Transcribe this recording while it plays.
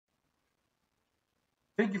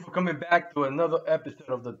Thank you for coming back to another episode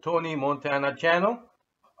of the Tony Montana channel.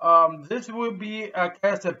 This will be, I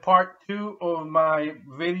guess, a part two of my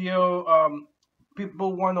video,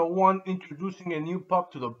 People 101, introducing a new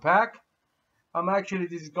pup to the pack. Actually,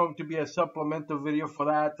 this is going to be a supplemental video for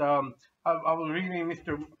that. I was reading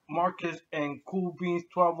Mr. Marcus and Cool Beans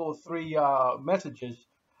 1203 messages,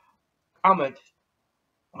 comments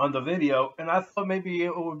on the video, and I thought maybe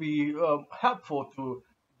it would be helpful to,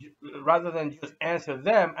 rather than just answer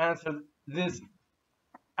them, answer this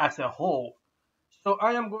as a whole. So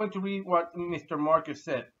I am going to read what Mr. Marcus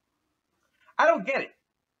said. I don't get it.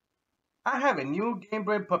 I have a new game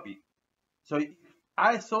bred puppy. So if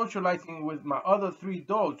I socializing with my other three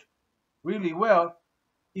dogs really well,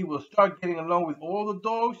 he will start getting along with all the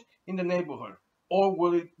dogs in the neighborhood. Or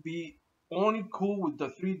will it be only cool with the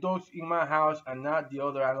three dogs in my house and not the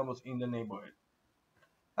other animals in the neighborhood?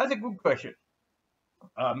 That's a good question,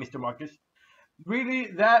 Mr. Marcus. Really,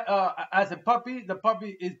 that as a puppy, the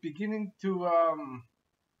puppy is beginning to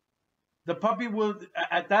the puppy will,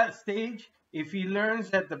 at that stage, if he learns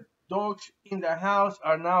that the dogs in the house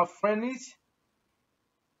are now friendlies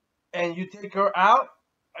and you take her out,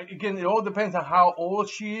 again, it all depends on how old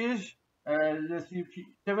she is. Let's see,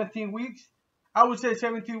 17 weeks. I would say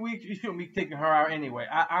 17 weeks, you shouldn't be taking her out anyway.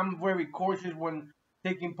 I'm very cautious when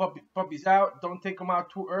taking puppies out. Don't take them out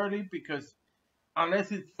too early, because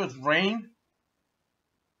unless it's just rain,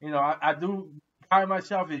 I do pride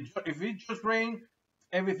myself. If it just rain,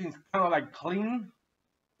 everything's kind of like clean,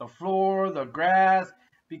 the floor, the grass,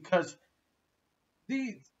 because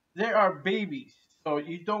they are babies, so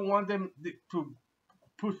you don't want them to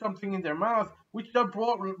put something in their mouth, which they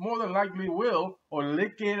more than likely will, or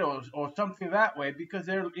lick it, or something that way, because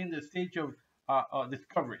they're in the stage of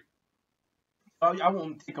discovery. So I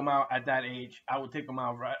won't take them out at that age. I will take them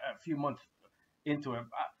out a few months into it.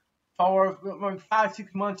 For 5,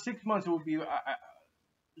 6 months, 6 months would be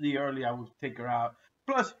the early I would take her out.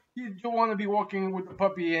 Plus, you don't want to be walking with the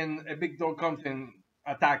puppy and a big dog comes and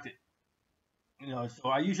attacks it. So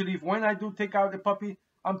I usually, when I do take out the puppy,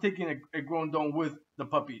 I'm taking a grown dog with the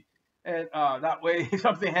puppy. And that way, if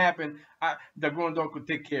something happened, the grown dog could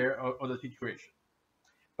take care of the situation.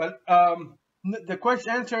 But the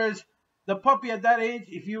answer is, the puppy at that age,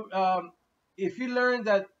 if you learn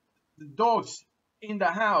that the dogs in the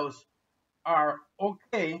house are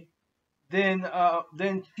okay, then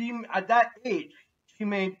she, at that age, she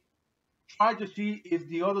may try to see if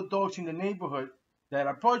the other dogs in the neighborhood that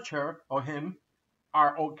approach her or him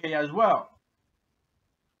are okay as well.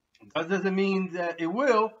 That doesn't mean that it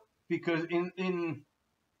will, because in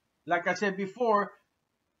like I said before,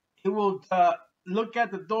 it will look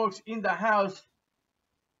at the dogs in the house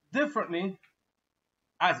differently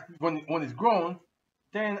as when it's grown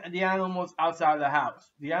than the animals outside the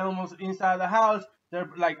house. The animals inside the house, they're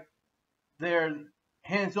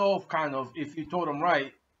hands off, kind of, if you told them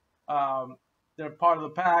right. They're part of the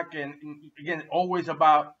pack, and again, always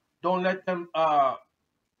about don't let them how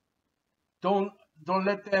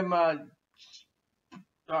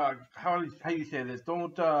you say this?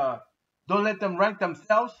 Don't let them rank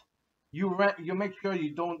themselves. You make sure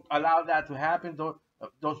you don't allow that to happen.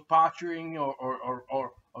 Those posturing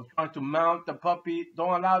or trying to mount the puppy.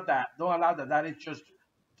 Don't allow that. Don't allow that. That is just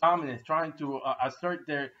dominance, trying to assert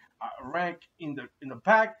their rank in the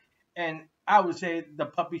pack. And I would say the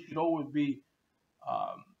puppy should always be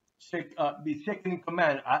second in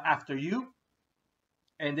command after you,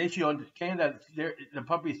 and they should understand that the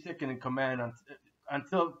puppy is second in command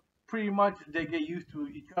until pretty much they get used to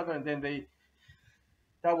each other, and then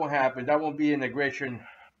that won't happen. That won't be an aggression.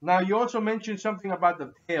 Now, you also mentioned something about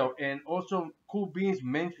the tail, and also Cool Beans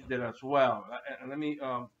mentioned it as well. Let me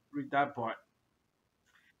read that part.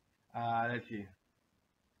 Let's see.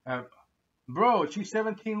 Bro, she's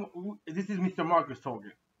 17. This is Mr. Marcus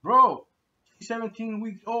talking. Bro, she's 17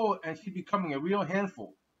 weeks old and she's becoming a real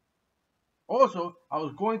handful. Also, I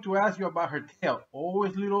was going to ask you about her tail.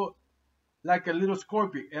 Always like a little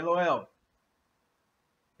scorpion. LOL.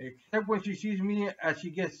 Except when she sees me, as she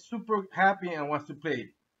gets super happy and wants to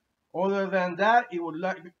play. Other than that,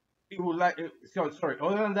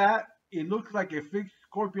 Other than that, it looks like a fixed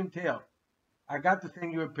scorpion tail. I got to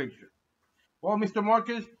send you a picture. Well, Mr.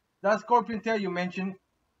 Marcus, that scorpion tail you mentioned,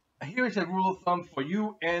 here's a rule of thumb for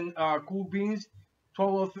you and Cool Beans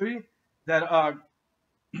 1203 that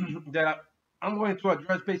that I'm going to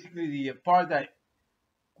address, basically the part that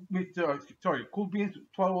Cool Beans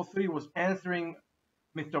 1203 was answering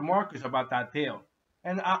Mr. Marcus about that tail.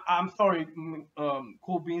 And I'm sorry,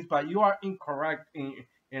 Cool Beans, but you are incorrect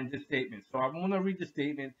in this statement. So I'm going to read the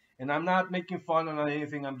statement, and I'm not making fun or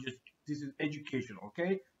anything. This is educational,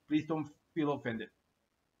 okay? Please don't feel offended.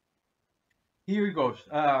 Here it goes.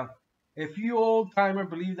 A few old timers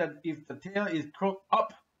believe that if the tail is curled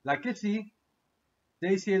up like you see,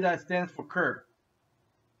 they say that stands for curve.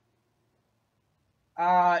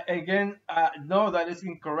 Again, no, that is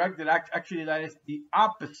incorrect. Actually, that is the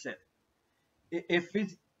opposite. If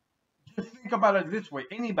it's, just think about it this way,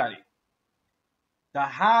 anybody, the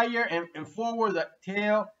higher and forward the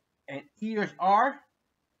tail and ears are,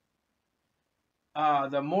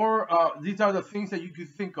 the more, these are the things that you could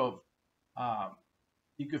think of. Um,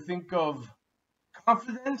 you could think of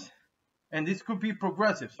confidence, and this could be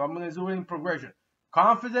progressive. So I'm going to do it in progression.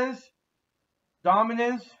 Confidence,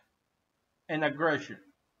 dominance, and aggression.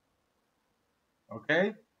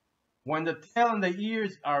 Okay? When the tail and the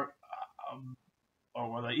ears are,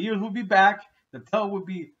 or when the ears will be back, the tail will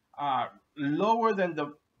be lower than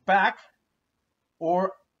the back,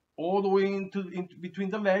 or all the way into between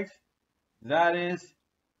the legs. That is,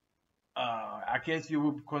 I guess you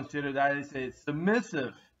would consider that is a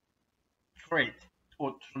submissive trait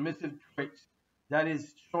or submissive traits. That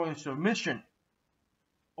is showing submission,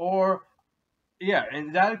 or yeah,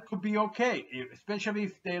 and that could be okay, especially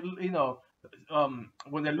if they,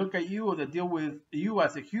 when they look at you or they deal with you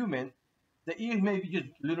as a human, the ears maybe just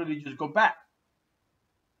literally just go back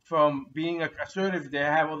from being assertive. They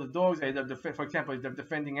have all the dogs. For example, if they're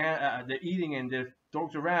defending, they're eating, and there's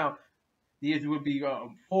dogs around. The ears will be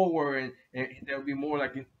forward, and they'll be more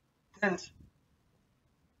like intense.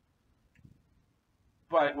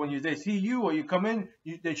 But when they see you or you come in,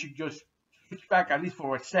 they should just switch back at least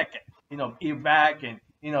for a second. Ear back, and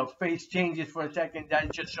face changes for a second. That's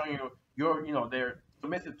just showing you they're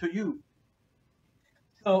submissive to you.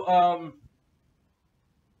 So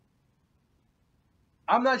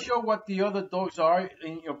I'm not sure what the other dogs are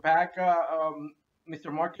in your pack,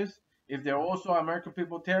 Mr. Marcus. If they're also American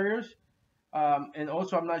People Terriers, and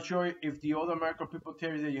also I'm not sure if the other American People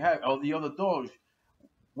Terriers that you have or the other dogs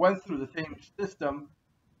went through the same system.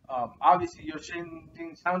 Obviously, you're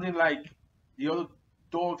sounding like the other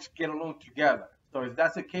dogs get along together. So if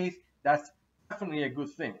that's the case, that's definitely a good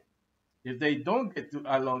thing. If they don't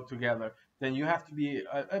along together, then you have to be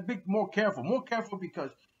a bit more careful because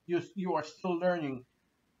you are still learning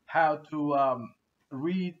how to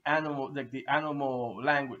read animal, like the animal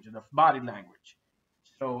language, the body language.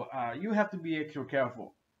 So you have to be extra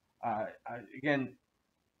careful. Again,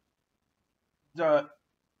 the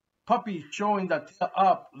puppy showing the tail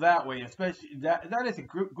up that way, especially that is a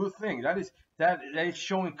good thing. That is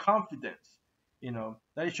showing confidence.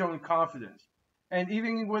 That is showing confidence. And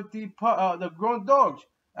even with the grown dogs,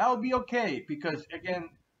 that will be okay because again,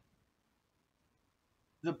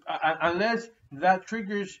 unless that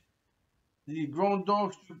triggers the grown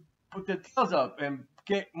dogs to put their tails up and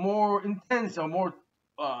get more intense or more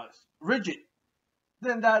uh, rigid,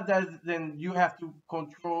 then you have to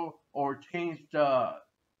control or change the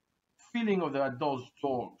feeling of those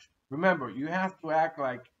dogs. Remember, you have to act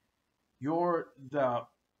like you're the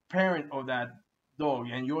parent of that dog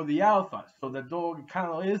and you're the alpha. So the dog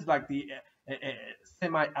kind of is like the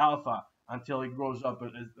semi-alpha until it grows up at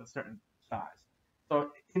a certain size.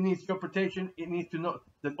 So it needs your protection. It needs to know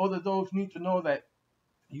that other dogs need to know that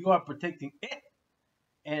you are protecting it,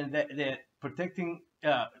 and that protecting,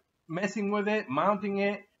 messing with it, mounting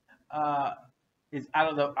it, uh, is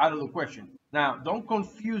out of the question. Now, don't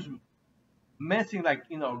confuse messing like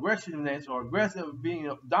aggressiveness or aggressive being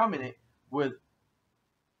dominant with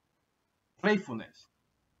playfulness.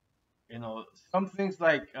 Some things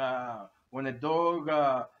like when a dog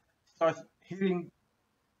starts hitting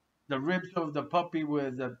the ribs of the puppy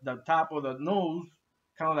with the top of the nose,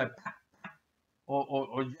 kind of like,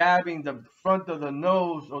 or jabbing the front of the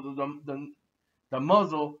nose or the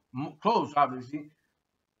muzzle close, obviously,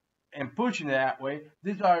 and pushing it that way.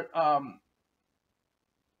 These are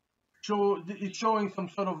it's showing some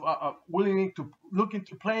sort of willing to looking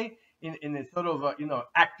to play in a sort of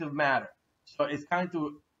active manner. So it's kind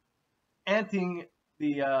of anting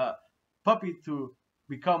the puppy to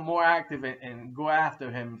become more active and go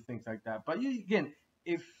after him and things like that. But again,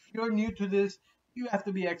 if you're new to this, you have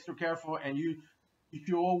to be extra careful, and you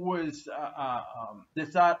should always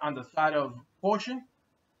decide on the side of caution.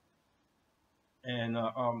 And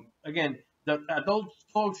again, the adult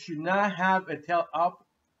dogs should not have a tail up,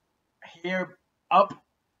 hair up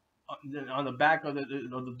on the back of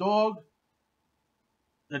the dog.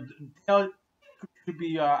 The tail should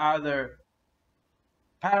be either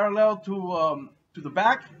parallel to the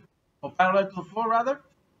back, or parallel to the floor rather,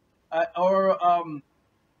 or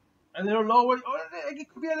a little lower, or it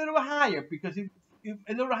could be a little higher because if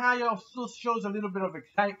a little higher still shows a little bit of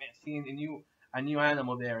excitement seeing a new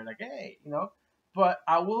animal there, like hey. But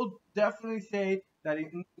I will definitely say that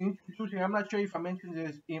in introducing, I'm not sure if I mentioned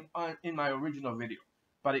this in my original video,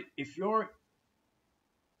 but if you're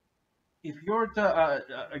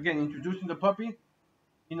again introducing the puppy,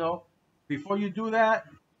 you know, before you do that,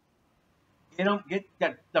 you don't get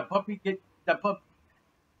that the puppy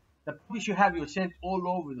should have your scent all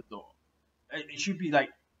over the dog. It should be like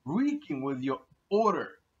reeking with your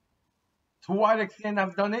odor. To what extent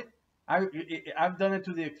I've done it? I've done it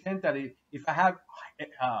to the extent that if I have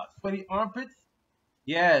sweaty armpits,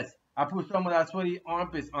 yes, I put some of that sweaty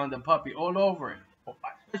armpits on the puppy all over it,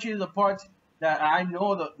 especially the parts that I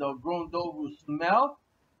know the grown dog will smell,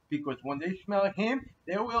 because when they smell him,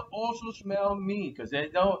 they will also smell me, because they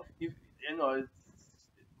don't, you know,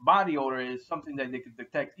 body odor is something that they can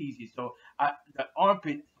detect easy. So the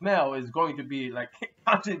armpit smell is going to be like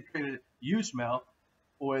concentrated you smell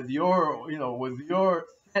with your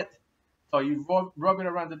scent. So you rub it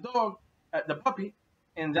around the dog, the puppy,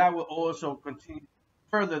 and that will also continue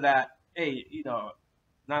further that, hey,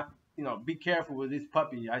 not, be careful with this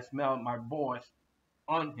puppy. I smell my boss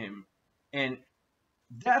on him. And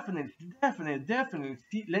definitely, definitely, definitely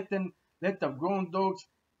let the grown dogs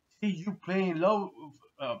see you playing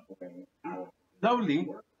uh, lovely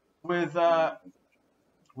with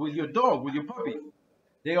your dog, with your puppy.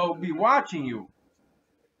 They'll be watching you.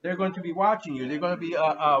 They're going to be watching you. They're going to be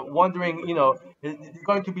wondering, they're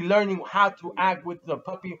going to be learning how to act with the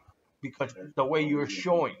puppy because the way you're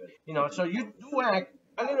showing, So you do act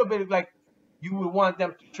a little bit like you would want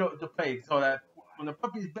them to show to play, so that when the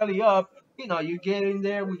puppy's belly up, you get in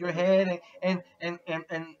there with your head and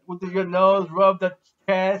with your nose rub the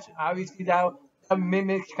chest. Obviously, that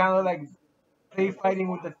mimics kind of like play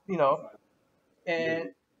fighting with and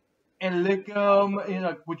and lick them,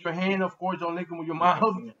 with your hand. Of course, don't lick them with your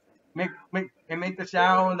mouth. Make the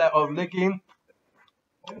sound of licking,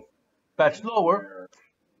 but slower,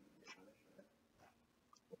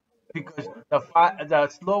 because the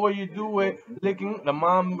slower you do it, licking, the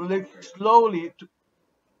mom licks slowly to,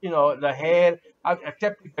 the head.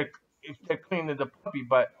 Except if they're cleaning the puppy,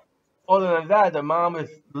 but other than that, the mom is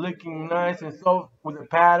looking nice and soft with a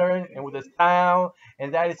pattern and with a style,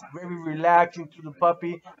 and that is very relaxing to the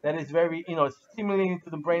puppy. That is very, stimulating to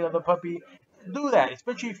the brain of the puppy. Do that,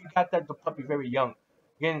 especially if you got the puppy very young.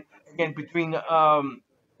 Again, between 8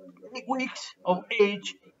 weeks of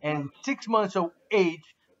age and 6 months of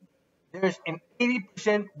age, there's an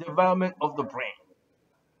 80% development of the brain.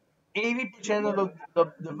 80% of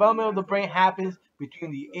the development of the brain happens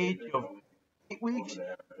between the age of 8 weeks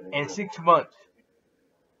and 6 months.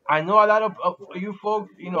 I know a lot of you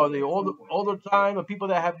folks, the older time, the people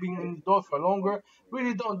that have been indoors for longer,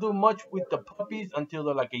 really don't do much with the puppies until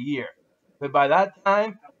they're like a year. But by that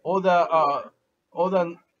time, all the all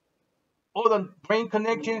the brain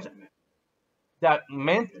connections that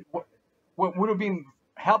meant what would have been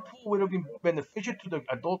helpful, would have been beneficial to the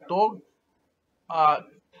adult dog, uh,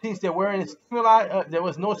 since there weren't stimuli, there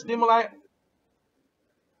was no stimuli,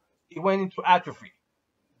 it went into atrophy.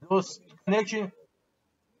 Those connections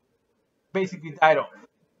basically died off.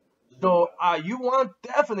 So you want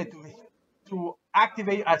definitely to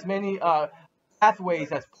activate as many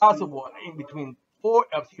pathways as possible in between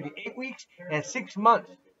 8 weeks and 6 months.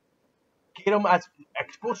 Get them as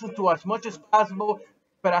exposed to as much as possible.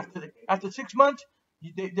 But after 6 months,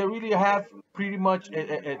 they really have pretty much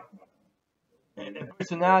a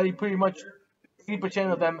personality. Pretty much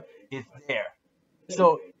 80% of them is there.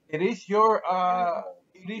 So it is your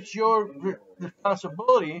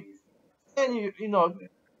responsibility, and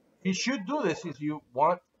you should do this if you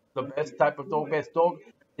want the best type of dog, best dog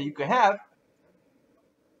that you can have.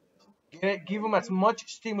 Give them as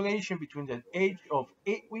much stimulation between the age of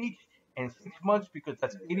 8 weeks and 6 months, because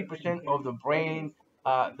that's 80% of the brain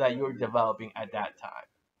that you're developing at that time.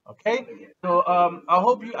 Okay, so I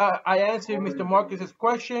hope I answered Mr. Marcus's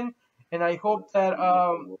question, and I hope that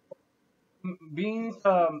Beans,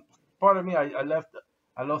 pardon me, I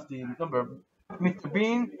lost the number. Mr.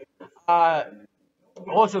 Bean uh,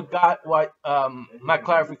 also got what my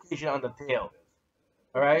clarification on the tail.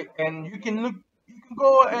 All right, and you can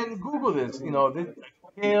go and Google this. This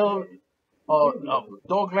tail or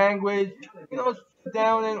dog language. Sit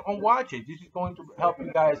down and watch it. This is going to help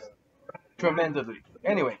you guys tremendously.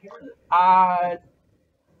 Anyway, uh,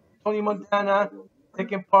 Tony Montana,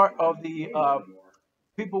 second part of the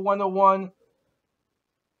People 101,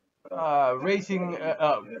 raising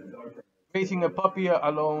raising a puppy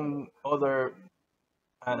along other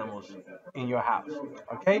animals in your house.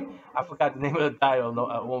 Okay, I forgot the name of the title. No,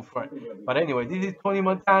 I won't front. But anyway, this is Tony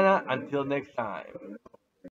Montana. Until next time.